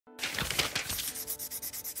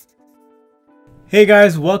Hey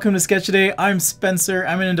guys, welcome to Sketch Today. I'm Spencer.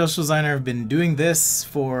 I'm an industrial designer. I've been doing this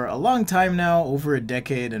for a long time now, over a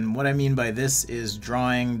decade, and what I mean by this is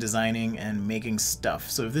drawing, designing, and making stuff.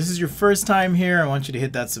 So if this is your first time here, I want you to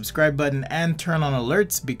hit that subscribe button and turn on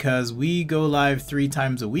alerts because we go live 3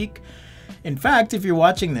 times a week. In fact, if you're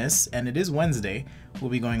watching this, and it is Wednesday,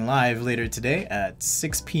 we'll be going live later today at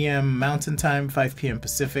 6 p.m. Mountain Time, 5 p.m.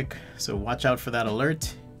 Pacific, so watch out for that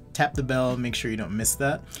alert. Tap the bell, make sure you don't miss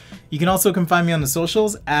that. You can also come find me on the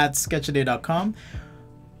socials at sketchaday.com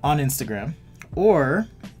on Instagram, or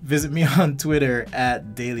visit me on Twitter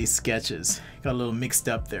at Daily Sketches. Got a little mixed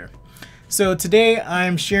up there. So today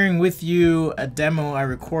I'm sharing with you a demo I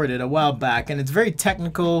recorded a while back, and it's very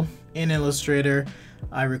technical in Illustrator.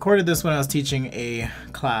 I recorded this when I was teaching a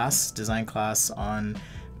class, design class, on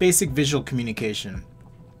basic visual communication.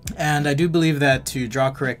 And I do believe that to draw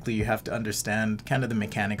correctly, you have to understand kind of the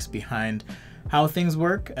mechanics behind how things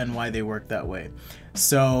work and why they work that way.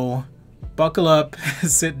 So buckle up,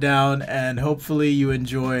 sit down, and hopefully you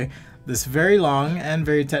enjoy this very long and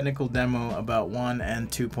very technical demo about 1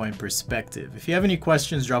 and 2 point perspective. If you have any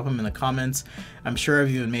questions, drop them in the comments. I'm sure I've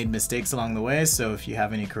even made mistakes along the way, so if you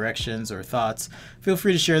have any corrections or thoughts, feel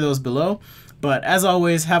free to share those below. But as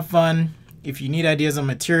always, have fun. If you need ideas on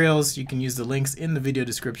materials, you can use the links in the video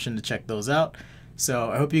description to check those out. So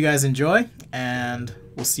I hope you guys enjoy, and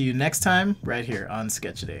we'll see you next time right here on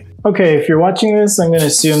Sketch Day. Okay, if you're watching this, I'm going to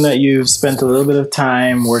assume that you've spent a little bit of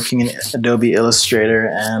time working in Adobe Illustrator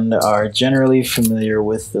and are generally familiar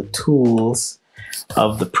with the tools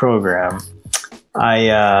of the program.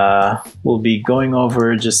 I will be going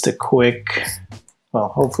over just a quick, well,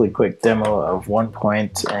 hopefully quick demo of 1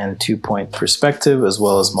 point and 2 point perspective, as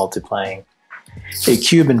well as multiplying a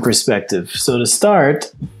cube in perspective. So to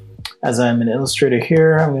start, as I'm in Illustrator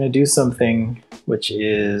here, I'm going to do something which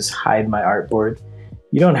is hide my artboard.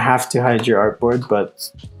 You don't have to hide your artboard, but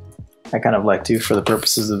I kind of like to for the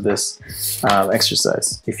purposes of this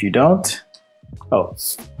exercise. If you don't,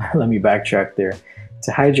 let me backtrack there.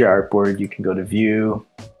 To hide your artboard, you can go to View,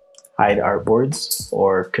 Hide Artboards,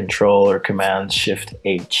 or Control or Command Shift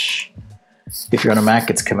H. If you're on a Mac,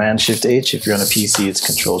 it's Command Shift H. If you're on a PC, it's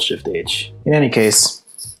Control Shift H. In any case,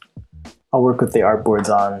 I'll work with the artboards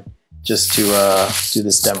on just to do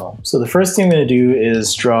this demo. So the first thing I'm going to do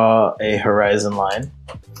is draw a horizon line.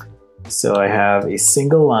 So I have a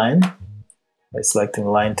single line by selecting the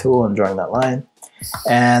line tool and drawing that line.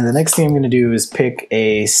 And the next thing I'm going to do is pick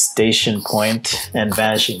a station point and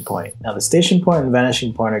vanishing point. Now the station point and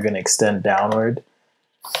vanishing point are going to extend downward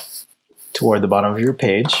toward the bottom of your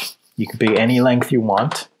page. You can pick any length you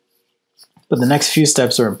want, but the next few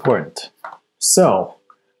steps are important. So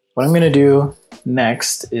what I'm going to do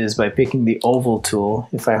next is by picking the oval tool.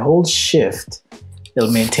 If I hold shift, it'll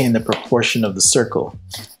maintain the proportion of the circle.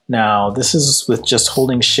 Now this is with just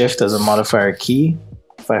holding shift as a modifier key.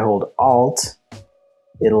 If I hold alt,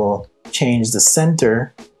 it'll change the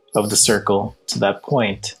center of the circle to that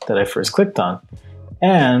point that I first clicked on.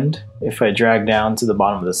 And if I drag down to the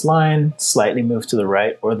bottom of this line, slightly move to the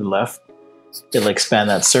right or the left, it'll expand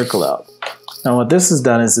that circle out. Now what this has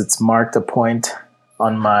done is it's marked a point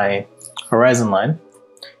on my horizon line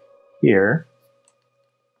here,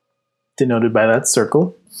 denoted by that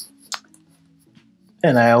circle.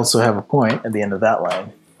 And I also have a point at the end of that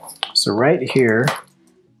line. So right here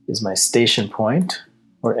is my station point,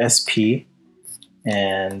 or SP,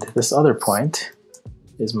 and this other point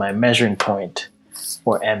is my measuring point,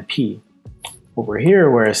 or MP. Over here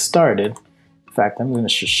where I started, in fact, I'm going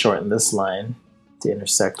to just shorten this line to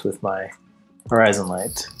intersect with my horizon line.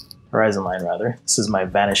 This is my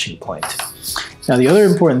vanishing point. Now the other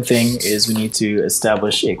important thing is we need to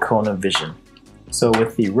establish a cone of vision. So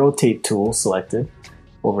with the rotate tool selected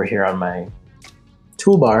over here on my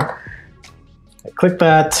toolbar, I click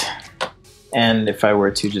that, and if I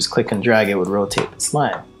were to just click and drag, it would rotate this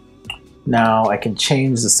line. Now I can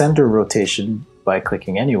change the center of rotation by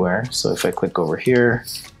clicking anywhere. So if I click over here,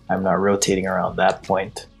 I'm not rotating around that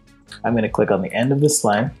point. I'm going to click on the end of this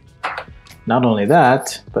line. Not only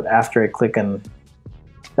that, but after I click on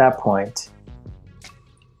that point,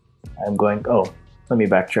 I'm going, let me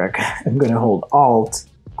backtrack. I'm going to hold Alt,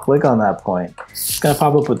 click on that point. It's going to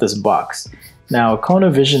pop up with this box. Now a cone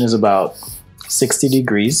of vision is about 60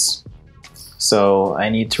 degrees. So I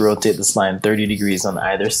need to rotate this line 30 degrees on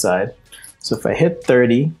either side. So if I hit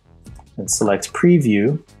 30 and select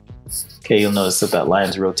preview, okay, you'll notice that that line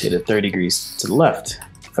is rotated 30 degrees to the left.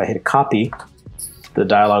 If I hit copy, the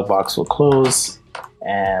dialog box will close,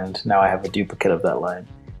 and now I have a duplicate of that line.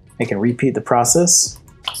 I can repeat the process.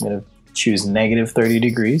 I'm going to choose negative 30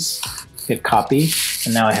 degrees, hit copy,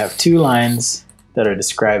 and now I have 2 lines that are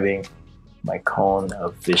describing my cone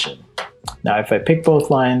of vision. Now if I pick both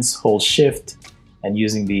lines, hold shift, and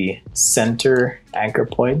using the center anchor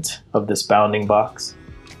point of this bounding box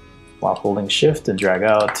while holding shift and drag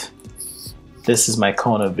out, this is my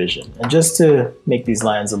cone of vision. And just to make these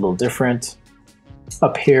lines a little different,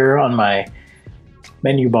 up here on my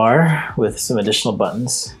menu bar with some additional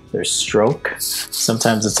buttons, there's stroke.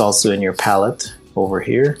 Sometimes it's also in your palette over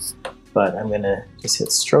here, but I'm gonna just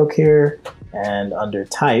hit stroke here, and under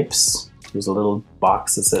types, there's a little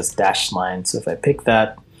box that says dashed line. So if I pick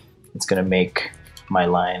that, it's gonna make my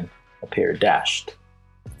line appear dashed.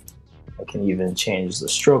 I can even change the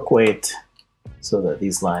stroke weight so that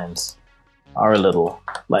these lines are a little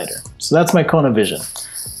lighter. So that's my cone of vision.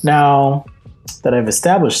 Now that I've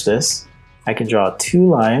established this, I can draw two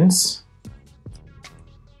lines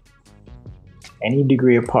any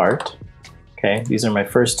degree apart. Okay, these are my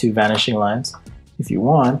first two vanishing lines. If you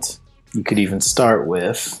want, you could even start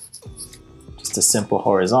with just a simple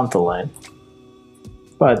horizontal line,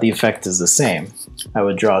 but the effect is the same. I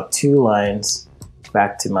would draw two lines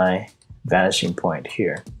back to my vanishing point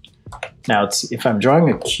here. Now, if I'm drawing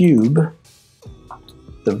a cube,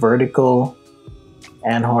 the vertical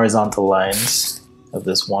and horizontal lines of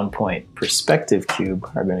this 1-point perspective cube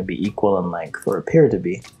are going to be equal in length, or appear to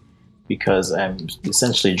be, because I'm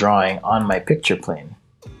essentially drawing on my picture plane.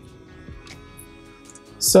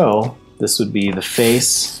 So this would be the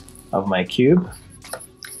face of my cube.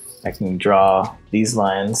 I can draw these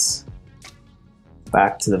lines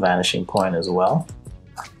back to the vanishing point as well.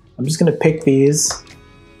 I'm just going to pick these,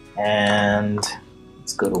 and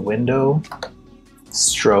let's go to window,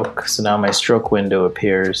 stroke. So now my stroke window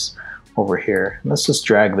appears over here. And let's just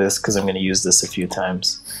drag this because I'm going to use this a few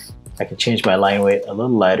times. I can change my line weight a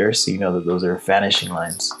little lighter so you know that those are vanishing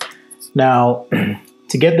lines. Now,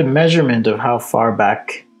 to get the measurement of how far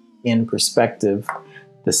back in perspective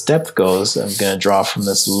this depth goes, I'm going to draw from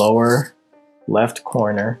this lower left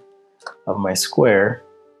corner of my square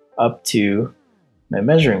up to my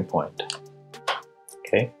measuring point.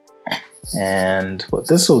 Okay, and what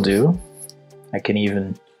this will do, I can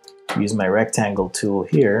even use my rectangle tool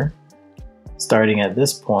here, starting at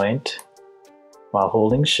this point, while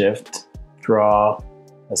holding shift, draw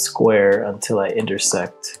a square until I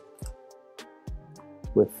intersect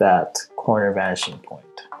with that corner vanishing point.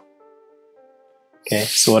 Okay,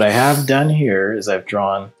 so what I have done here is I've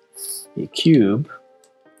drawn a cube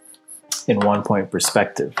in 1-point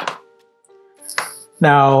perspective.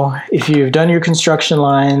 Now, if you've done your construction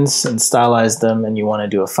lines and stylized them and you want to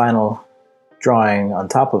do a final drawing on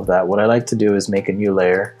top of that, what I like to do is make a new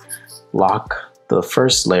layer, lock the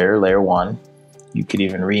first layer, layer 1. You could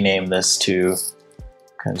even rename this to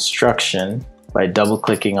construction by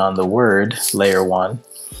double-clicking on the word layer 1.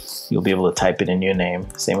 You'll be able to type in a new name.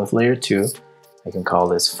 Same with layer 2. I can call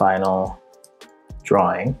this final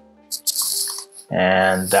drawing,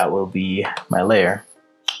 and that will be my layer.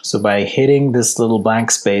 So by hitting this little blank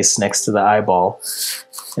space next to the eyeball,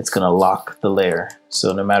 it's going to lock the layer.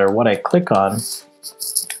 So no matter what I click on,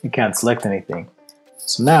 I can't select anything.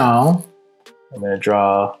 So now I'm going to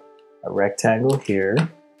draw a rectangle here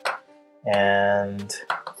and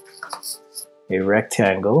a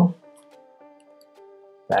rectangle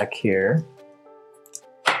back here.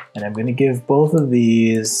 And I'm going to give both of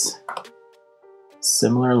these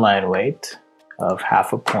similar line weight of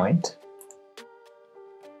 1/2 point.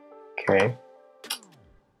 Okay,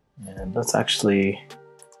 and let's actually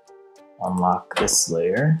unlock this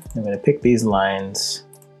layer. I'm going to pick these lines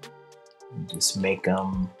and just make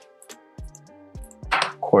them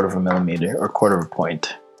 1/4 millimeter or 1/4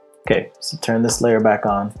 point. Okay, so turn this layer back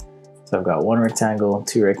on. So I've got one rectangle,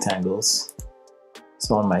 two rectangles.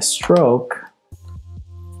 So on my stroke,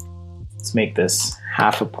 let's make this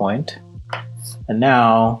 1/2 point. And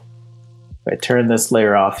now, if I turn this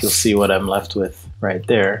layer off, you'll see what I'm left with right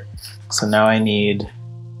there. So now I need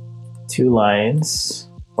two lines,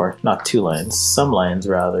 or not two lines, some lines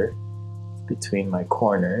rather, between my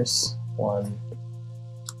corners. 1,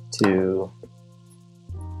 2,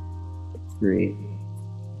 3,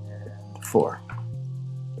 and 4.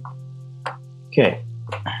 Okay,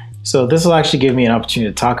 so this will actually give me an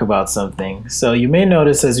opportunity to talk about something. So you may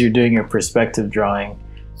notice as you're doing your perspective drawing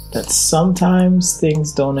that sometimes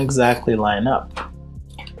things don't exactly line up.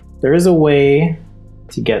 There is a way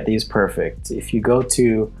to get these perfect. If you go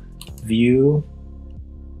to View,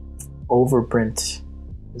 Overprint,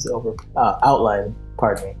 Outline,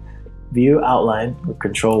 pardon me, View Outline with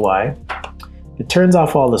Control Y, it turns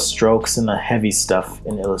off all the strokes and the heavy stuff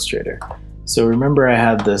in Illustrator. So remember I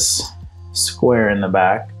had this square in the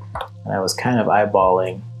back and I was kind of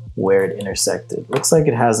eyeballing where it intersected. Looks like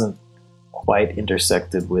it hasn't quite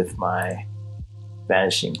intersected with my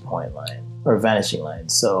vanishing point line, or vanishing line.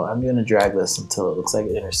 So I'm going to drag this until it looks like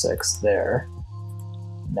it intersects there.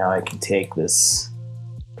 Now I can take this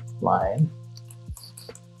line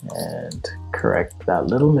and correct that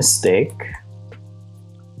little mistake.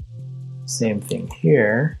 Same thing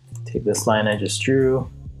here. Take this line I just drew,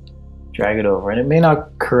 drag it over, and it may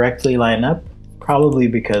not correctly line up, probably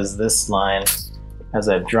because this line, as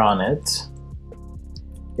I've drawn it,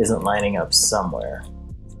 isn't lining up somewhere.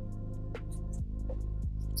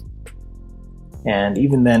 And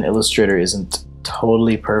even then, Illustrator isn't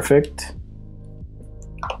totally perfect.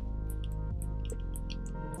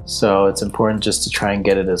 So it's important just to try and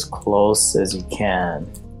get it as close as you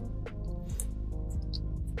can.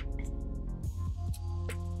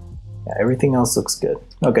 Yeah, everything else looks good.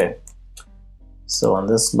 Okay. So on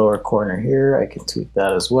this lower corner here, I can tweak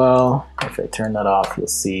that as well. If I turn that off, you'll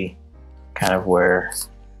see kind of where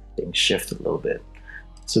things shift a little bit.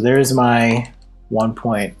 So there's my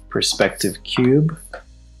 1-point perspective cube.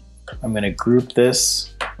 I'm going to group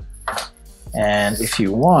this. And if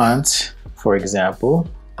you want, for example,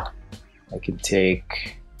 I can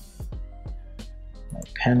take my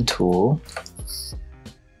pen tool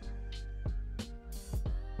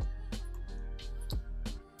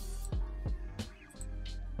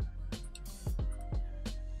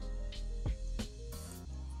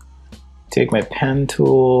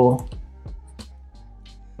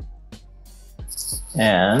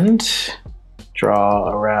and draw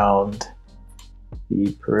around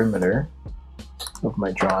the perimeter of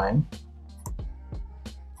my drawing,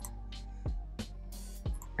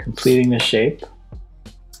 completing the shape,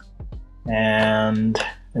 and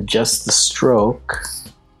adjust the stroke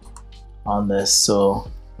on this. So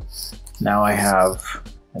now I have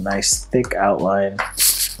a nice thick outline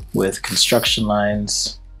with construction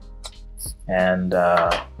lines and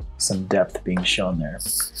some depth being shown there.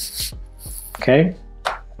 Okay,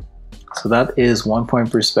 so that is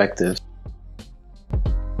 1-point perspective.